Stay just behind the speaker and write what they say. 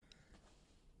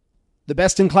The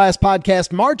Best in Class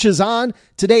podcast marches on.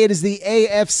 Today it is the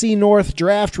AFC North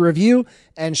draft review,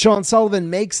 and Sean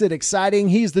Sullivan makes it exciting.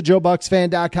 He's the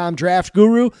JoeBucksFan.com draft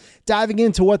guru, diving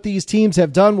into what these teams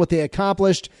have done, what they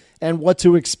accomplished, and what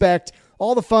to expect.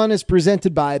 All the fun is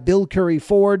presented by Bill Curry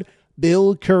Ford,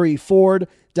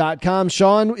 BillCurryFord.com.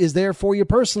 Sean is there for you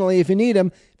personally if you need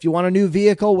him. If you want a new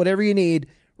vehicle, whatever you need,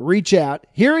 reach out.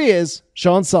 Here he is,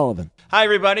 Sean Sullivan. Hi,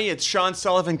 everybody. It's Sean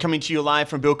Sullivan coming to you live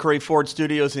from Bill Curry Ford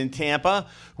Studios in Tampa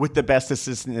with the best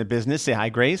assistant in the business. Say hi,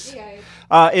 Grace. Hey,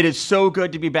 it is so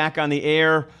good to be back on the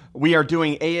air. We are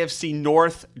doing AFC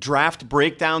North draft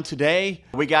breakdown today.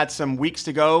 We got some weeks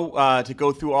to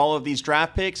go through all of these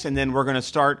draft picks, and then we're going to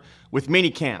start with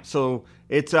minicamp. So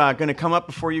it's going to come up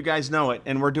before you guys know it,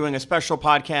 and we're doing a special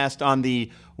podcast on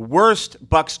the worst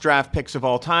Bucks draft picks of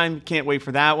all time. Can't wait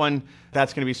for that one.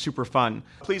 That's going to be super fun.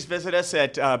 Please visit us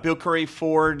at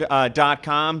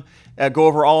BillCurryFord.com. Go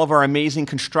over all of our amazing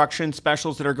construction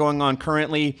specials that are going on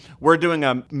currently. We're doing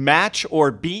a match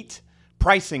or beat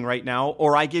pricing right now,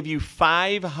 or I give you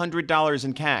 $500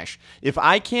 in cash. If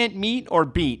I can't meet or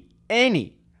beat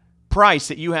any price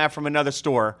that you have from another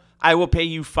store, I will pay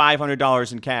you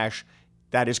 $500 in cash.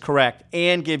 That is correct,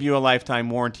 and give you a lifetime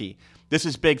warranty. This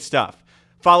is big stuff.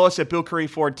 Follow us at Bill Curry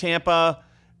Ford Tampa,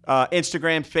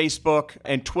 Instagram, Facebook,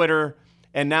 and Twitter.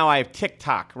 And now I have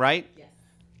TikTok, right? Yes.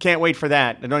 Can't wait for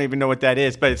that. I don't even know what that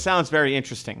is, but it sounds very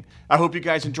interesting. I hope you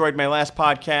guys enjoyed my last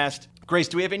podcast. Grace,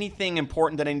 do we have anything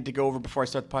important that I need to go over before I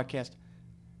start the podcast?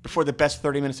 Before the best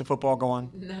 30 minutes of football go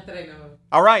on? Not that I know of.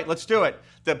 All right, let's do it.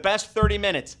 The best 30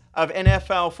 minutes of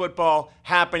NFL football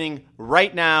happening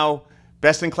right now.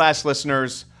 Best in Class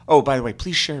listeners. Oh, by the way,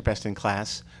 please share Best in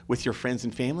Class with your friends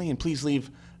and family, and please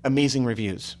leave amazing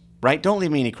reviews, right? Don't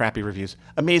leave me any crappy reviews.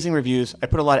 Amazing reviews. I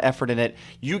put a lot of effort in it.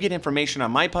 You get information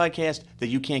on my podcast that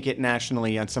you can't get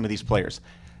nationally on some of these players.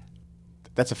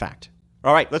 That's a fact.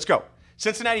 All right, let's go.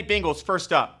 Cincinnati Bengals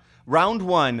first up. Round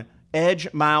one, edge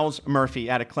Myles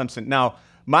Murphy out of Clemson. Now,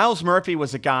 Myles Murphy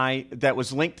was a guy that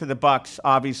was linked to the Bucs,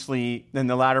 obviously, in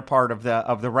the latter part of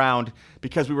the round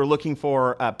because we were looking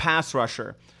for a pass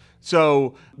rusher.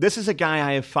 So this is a guy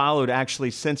I have followed actually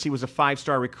since he was a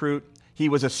five-star recruit. He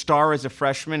was a star as a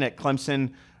freshman at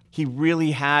Clemson. He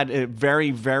really had a very,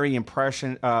 very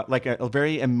a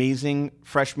very amazing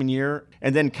freshman year.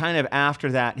 And then kind of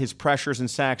after that, his pressures and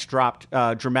sacks dropped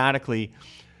dramatically.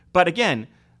 But again,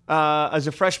 as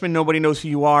a freshman, nobody knows who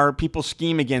you are. People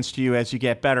scheme against you as you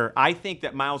get better. I think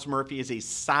that Myles Murphy is a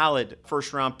solid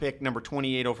first-round pick, number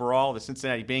 28 overall, the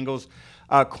Cincinnati Bengals.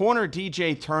 Corner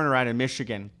DJ Turner out of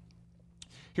Michigan.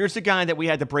 Here's the guy that we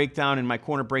had to break down in my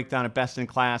corner breakdown at Best in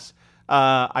Class.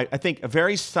 I think a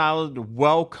very solid,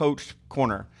 well-coached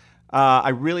corner.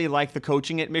 I really like the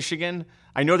coaching at Michigan.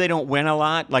 I know they don't win a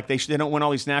lot, like they don't win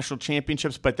all these national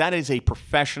championships, but that is a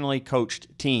professionally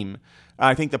coached team.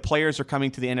 I think the players are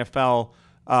coming to the NFL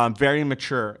very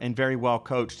mature and very well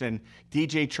coached. And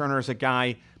DJ Turner is a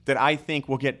guy that I think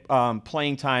will get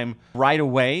playing time right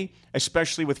away,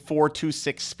 especially with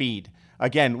 4.26 speed.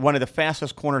 Again, one of the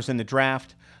fastest corners in the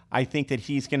draft. I think that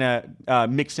he's going to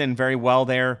mix in very well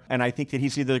there, and I think that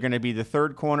he's either going to be the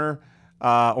third corner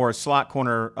or a slot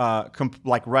corner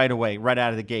like right away, right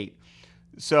out of the gate.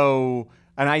 So,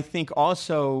 and I think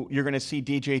also you're going to see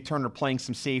DJ Turner playing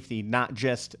some safety, not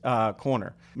just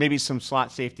corner. Maybe some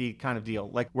slot safety kind of deal,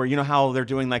 like where you know how they're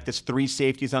doing like this 3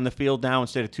 safeties on the field now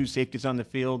instead of 2 safeties on the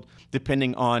field,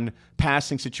 depending on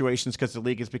passing situations because the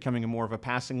league is becoming more of a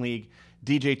passing league.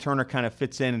 DJ Turner kind of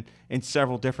fits in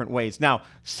several different ways. Now,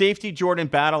 safety Jordan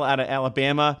Battle out of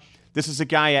Alabama. This is a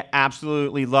guy I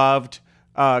absolutely loved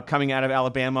coming out of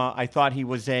Alabama. I thought he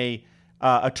was a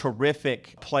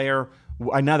terrific player.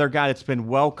 Another guy that's been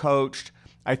well coached.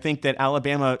 I think that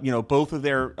Alabama, both of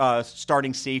their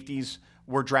starting safeties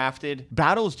were drafted.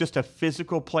 Battle is just a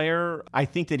physical player. I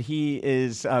think that he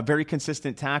is a very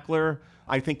consistent tackler.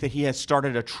 I think that he has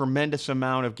started a tremendous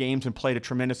amount of games and played a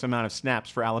tremendous amount of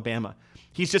snaps for Alabama.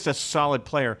 He's just a solid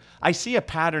player. I see a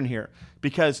pattern here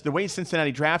because the way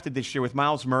Cincinnati drafted this year with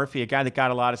Myles Murphy, a guy that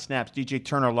got a lot of snaps, DJ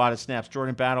Turner, a lot of snaps,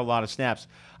 Jordan Battle, a lot of snaps.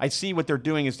 I see what they're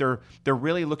doing is they're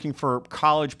really looking for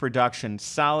college production,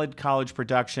 solid college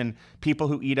production, people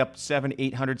who eat up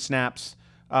 700-800 snaps.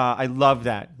 I love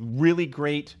that. Really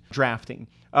great drafting.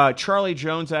 Charlie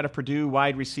Jones out of Purdue,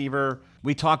 wide receiver.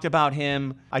 We talked about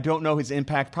him. I don't know his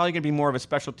impact. Probably going to be more of a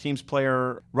special teams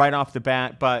player right off the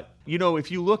bat. But,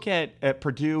 if you look at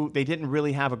Purdue, they didn't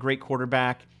really have a great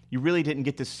quarterback. You really didn't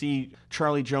get to see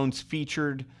Charlie Jones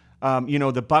featured.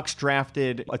 The Bucs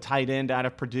drafted a tight end out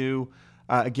of Purdue,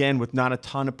 again, with not a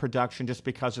ton of production just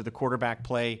because of the quarterback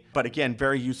play. But, again,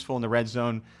 very useful in the red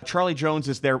zone. Charlie Jones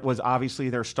was obviously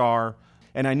their star.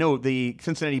 And I know the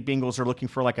Cincinnati Bengals are looking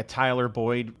for like a Tyler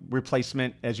Boyd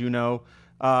replacement, as you know.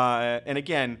 And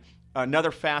again,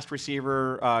 another fast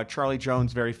receiver, Charlie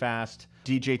Jones, very fast.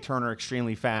 DJ Turner,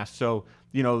 extremely fast. So,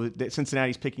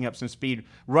 Cincinnati's picking up some speed.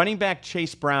 Running back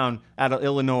Chase Brown out of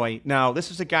Illinois. Now, this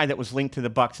is a guy that was linked to the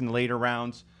Bucs in the later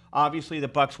rounds. Obviously, the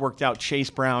Bucs worked out Chase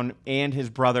Brown and his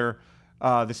brother,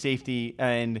 the safety,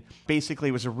 and basically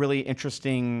it was a really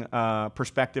interesting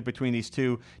perspective between these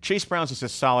two. Chase Brown's just a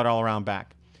solid all-around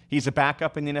back. He's a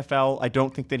backup in the NFL. I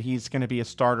don't think that he's going to be a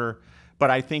starter, but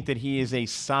I think that he is a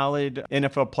solid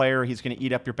NFL player. He's going to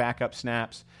eat up your backup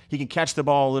snaps. He can catch the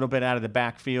ball a little bit out of the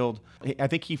backfield. I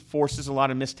think he forces a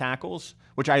lot of missed tackles,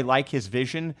 which I like his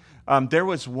vision. There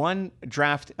was one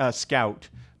draft scout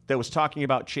that was talking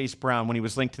about Chase Brown when he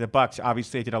was linked to the Bucs.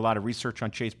 Obviously, they did a lot of research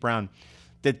on Chase Brown,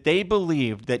 that they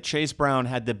believed that Chase Brown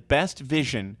had the best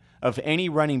vision of any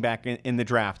running back in the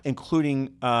draft, including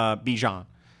Bijan.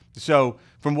 So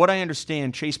from what I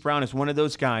understand, Chase Brown is one of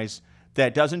those guys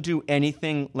that doesn't do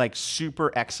anything like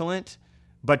super excellent,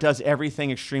 but does everything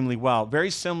extremely well.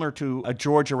 Very similar to a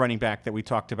Georgia running back that we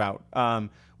talked about,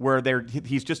 where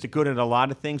he's just good at a lot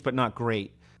of things, but not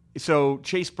great. So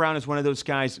Chase Brown is one of those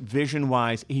guys,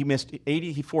 vision-wise.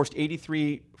 He forced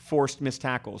 83 forced missed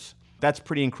tackles. That's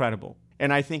pretty incredible.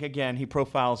 And I think, again, he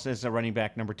profiles as a running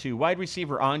back number 2. Wide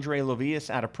receiver Andre Lovius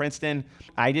out of Princeton.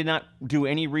 I did not do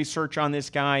any research on this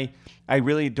guy. I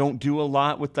really don't do a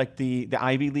lot with like the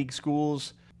Ivy League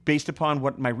schools. Based upon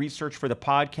what my research for the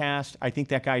podcast, I think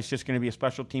that guy's just going to be a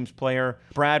special teams player.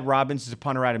 Brad Robbins is a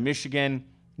punter out of Michigan.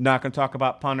 Not going to talk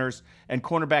about punters. And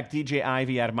cornerback DJ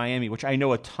Ivey out of Miami, which I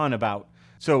know a ton about.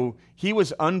 So he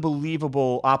was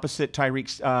unbelievable opposite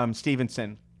Tyreek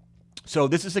Stevenson. So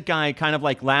this is a guy kind of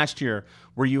like last year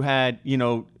where you had,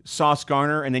 Sauce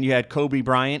Gardner and then you had Kobe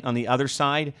Bryant on the other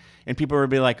side. And people would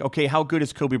be like, okay, how good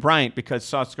is Kobe Bryant? Because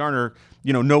Sauce Gardner,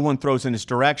 no one throws in his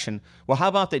direction. Well, how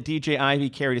about that DJ Ivey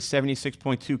carried a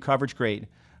 76.2 coverage grade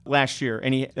last year,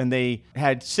 and they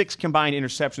had 6 combined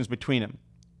interceptions between them,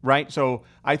 right? So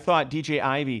I thought DJ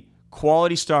Ivey,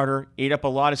 quality starter, ate up a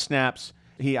lot of snaps.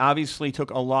 He obviously took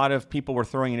a lot of people were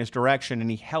throwing in his direction, and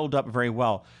he held up very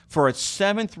well. For a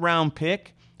 7th-round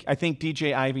pick, I think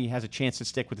DJ Ivey has a chance to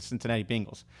stick with the Cincinnati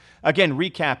Bengals. Again,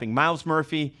 recapping, Myles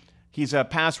Murphy, he's a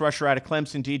pass rusher out of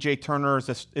Clemson. DJ Turner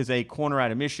is a corner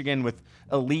out of Michigan with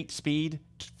elite speed,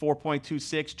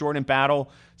 4.26. Jordan Battle,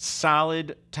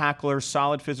 solid tackler,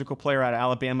 solid physical player out of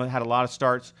Alabama, had a lot of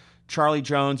starts. Charlie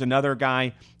Jones, another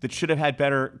guy that should have had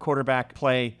better quarterback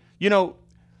play.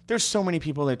 There's so many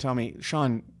people that tell me,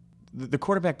 Sean, the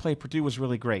quarterback play at Purdue was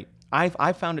really great.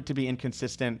 I found it to be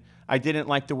inconsistent. I didn't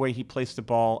like the way he placed the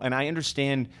ball, and I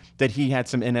understand that he had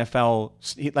some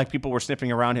NFL, like people were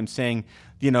sniffing around him saying,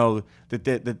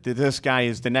 that this guy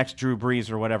is the next Drew Brees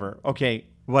or whatever. Okay,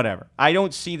 whatever. I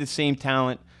don't see the same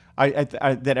talent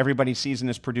that everybody sees in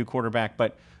this Purdue quarterback,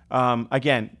 but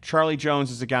again, Charlie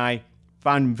Jones is a guy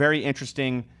found him very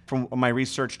interesting from my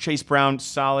research. Chase Brown,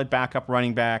 solid backup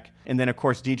running back, and then of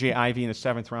course DJ Ivey in the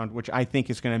 7th round, which I think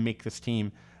is going to make this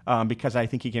team because I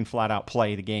think he can flat out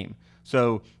play the game.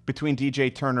 So between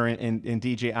DJ Turner and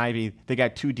DJ Ivey, they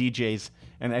got 2 DJs,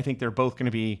 and I think they're both going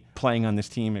to be playing on this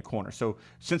team at corner. So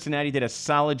Cincinnati did a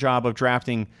solid job of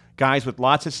drafting guys with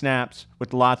lots of snaps,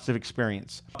 with lots of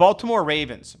experience. Baltimore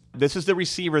Ravens. This is the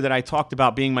receiver that I talked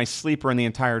about being my sleeper in the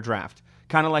entire draft,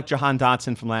 kind of like Jahan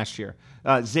Dotson from last year.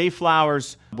 Zay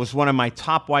Flowers was one of my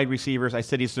top wide receivers. I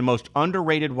said he's the most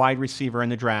underrated wide receiver in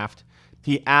the draft.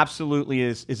 He absolutely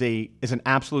is an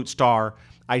absolute star.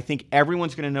 I think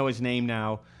everyone's going to know his name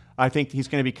now. I think he's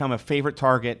going to become a favorite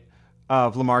target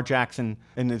of Lamar Jackson.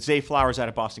 And Zay Flowers out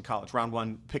of Boston College, round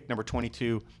 1, pick number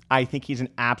 22. I think he's an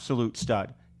absolute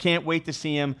stud. Can't wait to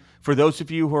see him. For those of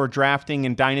you who are drafting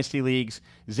in dynasty leagues,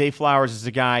 Zay Flowers is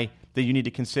a guy that you need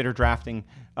to consider drafting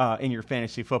in your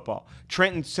fantasy football.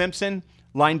 Trenton Simpson,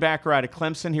 linebacker out of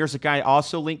Clemson. Here's a guy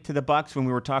also linked to the Bucs when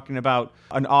we were talking about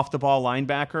an off-the-ball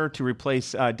linebacker to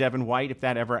replace Devin White if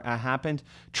that ever happened.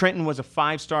 Trenton was a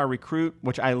 5-star recruit,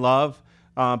 which I love,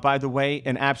 by the way,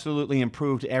 and absolutely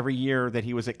improved every year that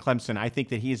he was at Clemson. I think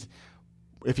that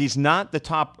if he's not the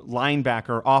top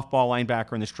linebacker, off-ball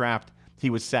linebacker in this draft,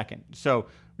 he was second. So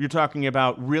you're talking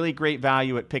about really great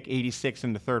value at pick 86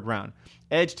 in the 3rd round.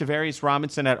 Edge Tavares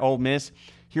Robinson at Ole Miss.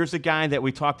 Here's a guy that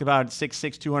we talked about at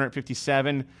 6'6",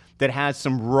 257, that has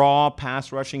some raw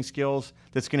pass rushing skills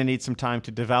that's going to need some time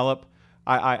to develop.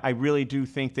 I really do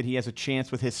think that he has a chance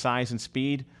with his size and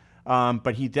speed,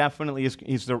 but he definitely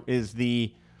is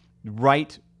the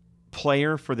right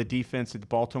player for the defense at the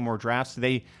Baltimore drafts.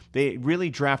 They really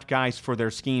draft guys for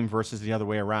their scheme versus the other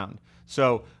way around.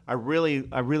 So I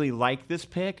really like this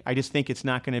pick. I just think it's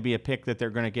not going to be a pick that they're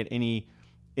going to get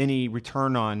any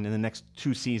return on in the next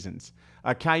 2 seasons.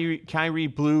 Kyrie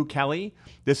Blue Kelly.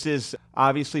 This is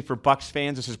obviously for Bucs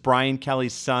fans. This is Brian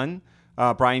Kelly's son.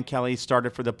 Brian Kelly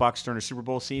started for the Bucs during a Super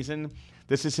Bowl season.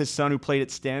 This is his son who played at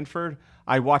Stanford.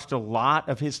 I watched a lot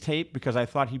of his tape because I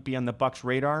thought he'd be on the Bucs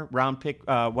radar. Round pick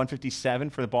 157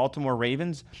 for the Baltimore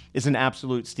Ravens is an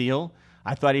absolute steal.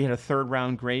 I thought he had a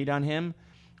 3rd-round grade on him.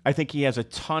 I think he has a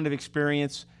ton of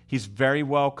experience. He's very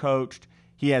well coached.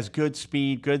 He has good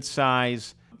speed, good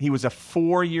size. He was a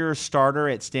 4-year starter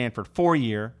at Stanford,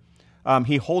 4-year.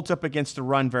 He holds up against the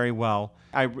run very well.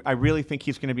 I really think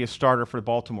he's going to be a starter for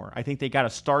Baltimore. I think they got a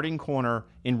starting corner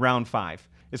in round 5.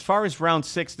 As far as round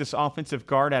 6, this offensive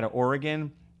guard out of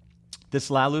Oregon,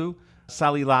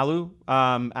 Sally Lalu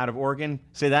out of Oregon.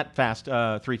 Say that fast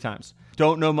 3 times.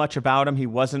 Don't know much about him. He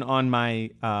wasn't on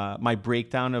my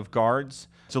breakdown of guards.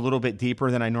 It's a little bit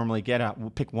deeper than I normally get. We'll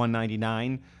pick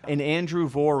 199. And Andrew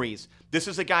Voorhees. This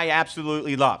is a guy I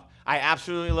absolutely love. I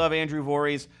absolutely love Andrew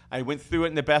Voorhees. I went through it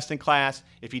in the best in class.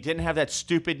 If he didn't have that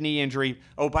stupid knee injury.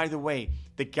 Oh, by the way,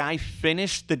 the guy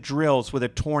finished the drills with a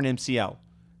torn MCL.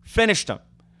 Finished them.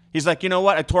 He's like, you know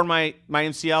what? I tore my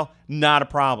MCL. Not a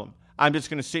problem. I'm just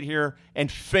going to sit here and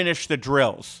finish the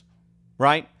drills.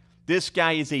 Right? This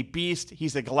guy is a beast.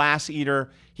 He's a glass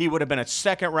eater. He would have been a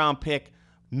 2nd-round pick.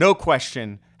 No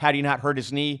question, had he not hurt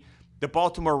his knee. The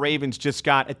Baltimore Ravens just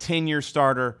got a 10-year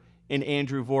starter in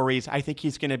Andrew Voorhees. I think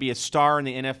he's going to be a star in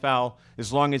the NFL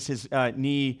as long as his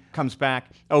knee comes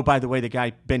back. Oh, by the way, the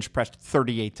guy bench pressed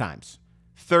 38 times.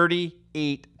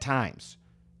 38 times.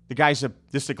 The guy's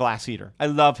this is a glass eater. I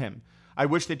love him. I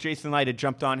wish that Jason Light had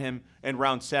jumped on him in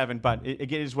round 7, but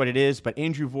it is what it is. But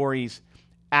Andrew Voorhees,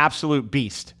 absolute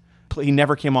beast. He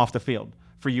never came off the field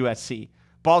for USC.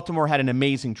 Baltimore had an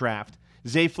amazing draft.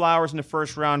 Zay Flowers in the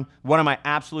 1st round, one of my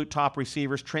absolute top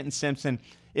receivers. Trenton Simpson,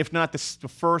 if not the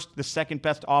second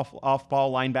best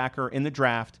off-ball linebacker in the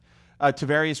draft.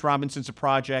 Tavarius Robinson's a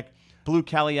project. Blue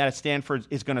Kelly out of Stanford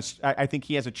is going to. I think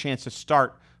he has a chance to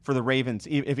start for the Ravens,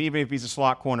 even if he's a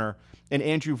slot corner. And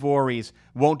Andrew Voorhees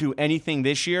won't do anything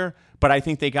this year, but I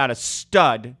think they got a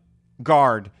stud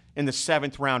guard in the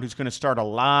 7th round who's going to start a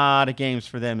lot of games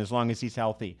for them as long as he's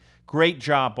healthy. Great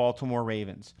job, Baltimore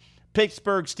Ravens.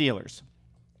 Pittsburgh Steelers.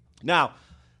 Now,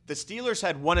 the Steelers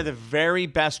had one of the very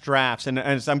best drafts, and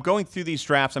as I'm going through these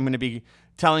drafts, I'm going to be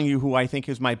telling you who I think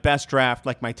is my best draft,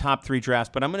 like my top 3 drafts,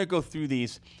 but I'm going to go through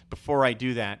these before I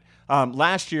do that.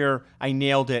 Last year, I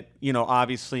nailed it,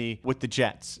 obviously, with the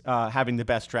Jets having the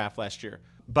best draft last year.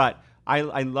 But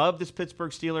I love this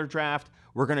Pittsburgh Steelers draft.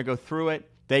 We're going to go through it.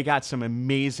 They got some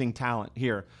amazing talent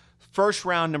here. 1st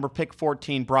round, number pick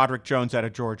 14, Broderick Jones out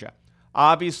of Georgia.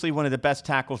 Obviously, one of the best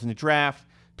tackles in the draft.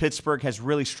 Pittsburgh has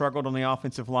really struggled on the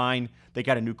offensive line. They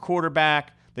got a new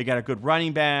quarterback. They got a good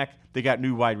running back. They got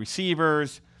new wide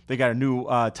receivers. They got a new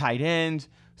tight end.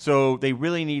 So they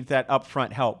really need that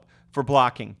upfront help for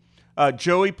blocking.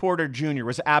 Joey Porter Jr.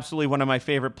 was absolutely one of my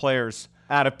favorite players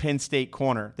out of Penn State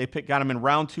corner. They got him in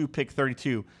round 2, pick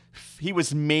 32. He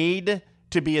was made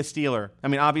to be a Steeler. I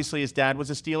mean, obviously his dad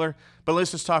was a Steeler, but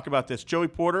let's just talk about this. Joey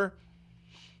Porter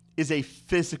is a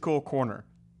physical corner.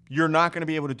 You're not going to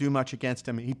be able to do much against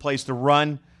him. He plays the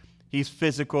run. He's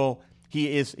physical. He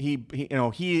is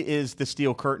the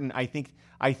steel curtain. I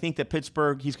think that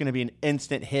Pittsburgh, he's going to be an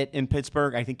instant hit in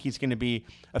Pittsburgh. I think he's going to be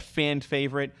a fan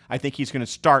favorite. I think he's going to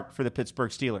start for the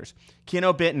Pittsburgh Steelers.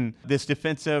 Keno Benton, this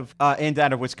defensive end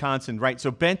out of Wisconsin, right? So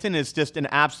Benton is just an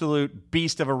absolute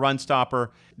beast of a run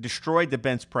stopper. Destroyed the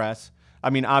bench press. I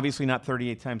mean, obviously not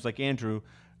 38 times like Andrew,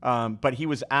 but he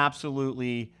was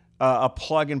absolutely a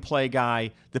plug-and-play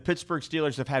guy. The Pittsburgh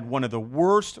Steelers have had one of the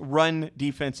worst run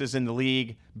defenses in the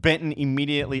league. Benton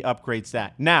immediately upgrades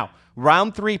that. Now,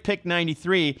 round 3, pick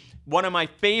 93, one of my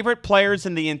favorite players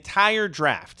in the entire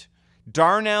draft,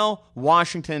 Darnell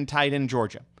Washington, tight end,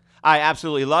 Georgia. I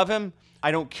absolutely love him.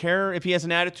 I don't care if he has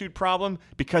an attitude problem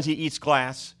because he eats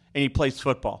glass and he plays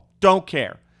football. Don't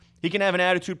care. He can have an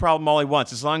attitude problem all he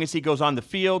wants as long as he goes on the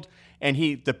field. And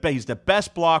he's the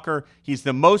best blocker. He's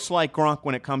the most like Gronk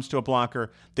when it comes to a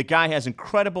blocker. The guy has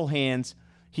incredible hands.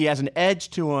 He has an edge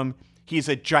to him. He's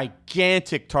a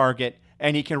gigantic target,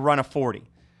 and he can run a 40.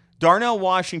 Darnell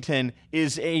Washington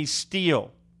is a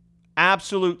steal,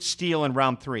 absolute steal in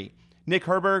round 3. Nick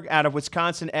Herberg out of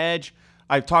Wisconsin edge.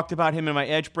 I've talked about him in my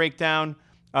edge breakdown.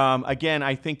 Again,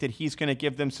 I think that he's going to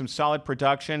give them some solid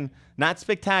production. Not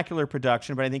spectacular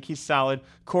production, but I think he's solid.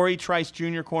 Corey Trice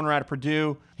Jr., corner out of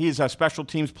Purdue. He's a special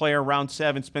teams player, round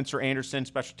 7. Spencer Anderson,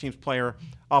 special teams player,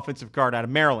 offensive guard out of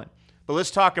Maryland. But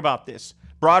let's talk about this.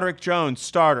 Broderick Jones,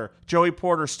 starter. Joey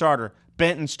Porter, starter.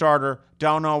 Benton, starter.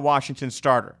 Darnell Washington,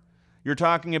 starter. You're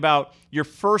talking about your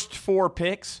first 4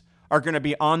 picks are going to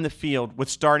be on the field with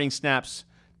starting snaps.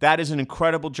 That is an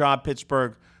incredible job,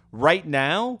 Pittsburgh. Right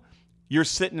now, you're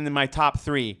sitting in my top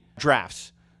 3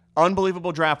 drafts.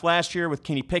 Unbelievable draft last year with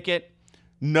Kenny Pickett.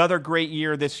 Another great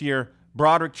year this year.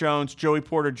 Broderick Jones, Joey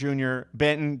Porter Jr.,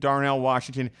 Benton, Darnell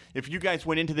Washington. If you guys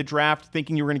went into the draft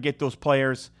thinking you were going to get those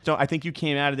players, so I think you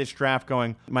came out of this draft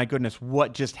going, my goodness,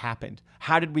 what just happened?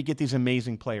 How did we get these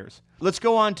amazing players? Let's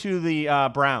go on to the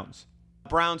Browns.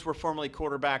 Browns were formerly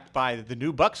quarterbacked by the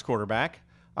new Bucs quarterback.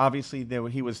 Obviously,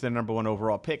 he was the number 1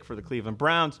 overall pick for the Cleveland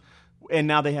Browns. And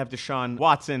now they have Deshaun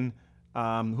Watson,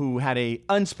 who had a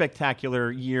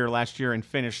unspectacular year last year and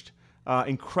finished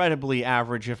incredibly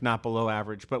average, if not below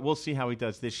average. But we'll see how he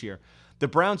does this year. The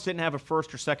Browns didn't have a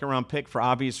first or second round pick for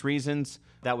obvious reasons.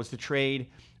 That was the trade.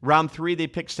 Round 3, they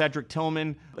picked Cedric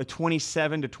Tillman, a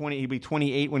 27 to 20. He'll be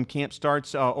 28 when camp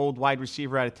starts. Old wide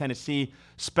receiver out of Tennessee.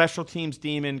 Special teams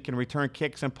demon, can return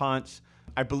kicks and punts.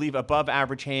 I believe above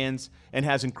average hands and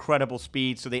has incredible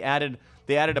speed. So they added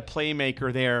a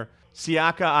playmaker there.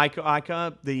 Siaka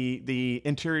Ika, the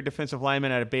interior defensive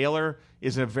lineman out of Baylor,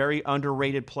 is a very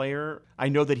underrated player. I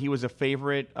know that he was a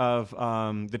favorite of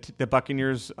the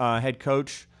Buccaneers head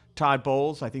coach, Todd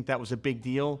Bowles. I think that was a big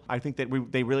deal. I think that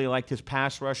they really liked his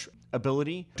pass rush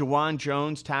ability. DeJuan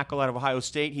Jones, tackle out of Ohio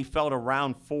State, he fell to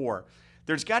round 4.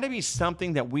 There's got to be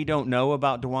something that we don't know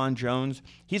about DeJuan Jones.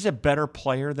 He's a better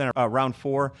player than round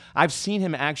 4. I've seen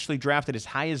him actually drafted as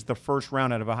high as the first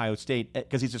round out of Ohio State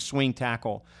because he's a swing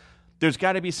tackle. There's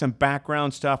got to be some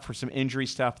background stuff or some injury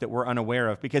stuff that we're unaware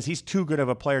of because he's too good of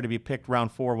a player to be picked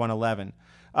round 4, 111.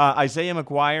 Isaiah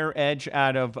McGuire, edge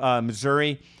out of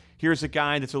Missouri. Here's a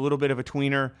guy that's a little bit of a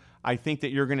tweener. I think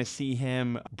that you're going to see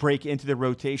him break into the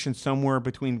rotation somewhere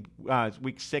between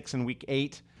week 6 and week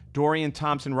 8. Dorian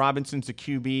Thompson-Robinson's a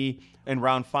QB in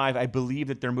round 5. I believe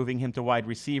that they're moving him to wide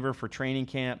receiver for training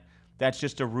camp. That's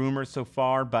just a rumor so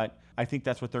far, but I think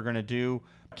that's what they're going to do.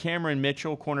 Cameron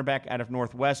Mitchell, cornerback out of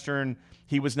Northwestern.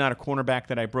 He was not a cornerback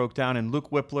that I broke down. And Luke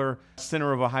Whippler,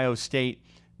 center of Ohio State.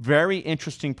 Very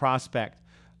interesting prospect.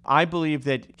 I believe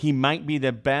that he might be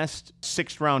the best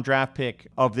 6th-round draft pick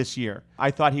of this year.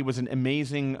 I thought he was an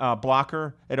amazing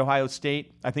blocker at Ohio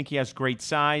State. I think he has great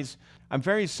size. I'm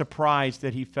very surprised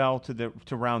that he fell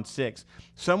to round 6.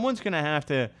 Someone's going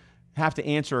to have to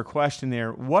answer a question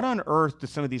there. What on earth do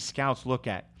some of these scouts look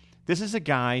at? This is a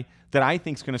guy that I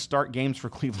think is going to start games for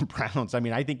Cleveland Browns. I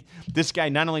mean, I think this guy,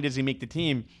 not only does he make the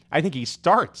team, I think he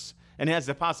starts and has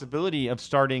the possibility of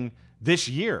starting this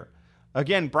year.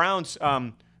 Again, Browns,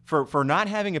 for not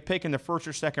having a pick in the 1st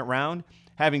or 2nd round,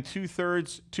 having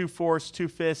 2/3, 2/4,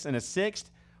 2/5, and a 6th,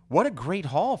 what a great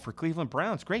haul for Cleveland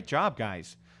Browns. Great job,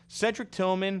 guys. Cedric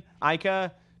Tillman,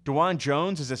 Ika, DeJuan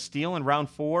Jones is a steal in round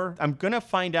 4. I'm going to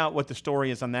find out what the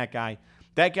story is on that guy.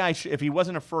 That guy, if he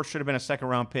wasn't a first, should have been a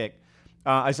 2nd-round pick.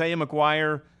 Isaiah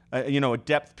McGuire, a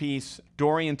depth piece.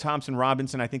 Dorian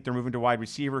Thompson-Robinson, I think they're moving to wide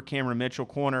receiver. Cameron Mitchell,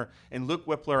 corner. And Luke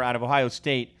Whippler out of Ohio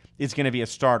State is going to be a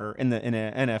starter in the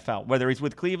NFL. Whether he's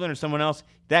with Cleveland or someone else,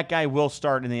 that guy will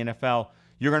start in the NFL.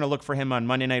 You're going to look for him on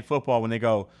Monday Night Football when they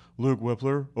go, Luke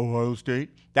Whippler, Ohio State.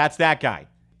 That's that guy.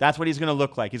 That's what he's going to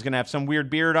look like. He's going to have some weird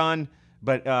beard on,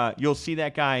 but you'll see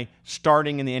that guy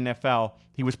starting in the NFL.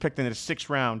 He was picked in the 6th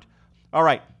round. All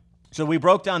right, so we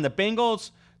broke down the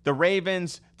Bengals, the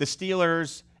Ravens, the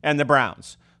Steelers, and the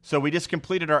Browns. So we just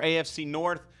completed our AFC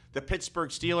North. The Pittsburgh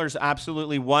Steelers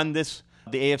absolutely won the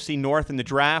AFC North in the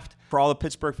draft. For all the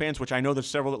Pittsburgh fans, which I know there's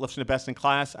several that listen to Best in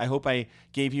Class, I hope I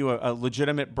gave you a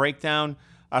legitimate breakdown.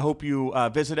 I hope you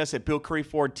visit us at Bill Curry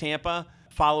Ford Tampa.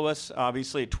 Follow us,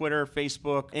 obviously, at Twitter,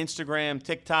 Facebook, Instagram,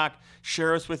 TikTok.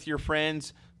 Share us with your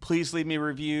friends. Please leave me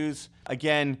reviews.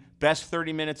 Again, best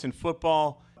 30 minutes in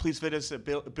football. Please visit us at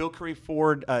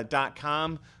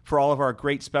BillCurryFord.com for all of our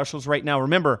great specials right now.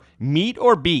 Remember, meet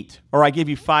or beat, or I give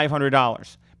you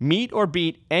 $500. Meet or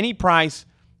beat any price.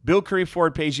 Bill Curry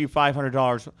Ford pays you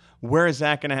 $500. Where is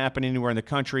that going to happen anywhere in the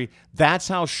country? That's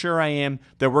how sure I am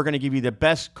that we're going to give you the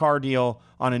best car deal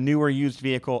on a new or used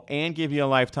vehicle and give you a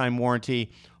lifetime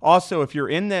warranty. Also, if you're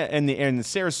in the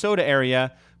Sarasota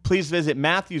area, please visit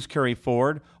Matthews Curry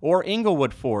Ford or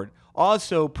Inglewood Ford.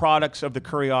 Also, products of the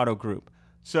Curry Auto Group.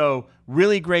 So,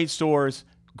 really great stores,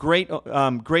 great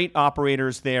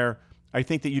operators there. I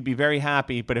think that you'd be very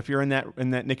happy, but if you're in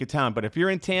that nick of town. But if you're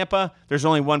in Tampa, there's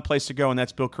only one place to go, and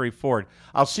that's Bill Curry Ford.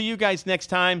 I'll see you guys next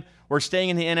time. We're staying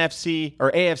in the NFC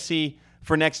or AFC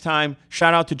for next time.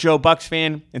 Shout out to Joe Bucks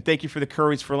fan, and thank you for the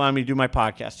Currys for allowing me to do my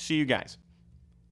podcast. See you guys.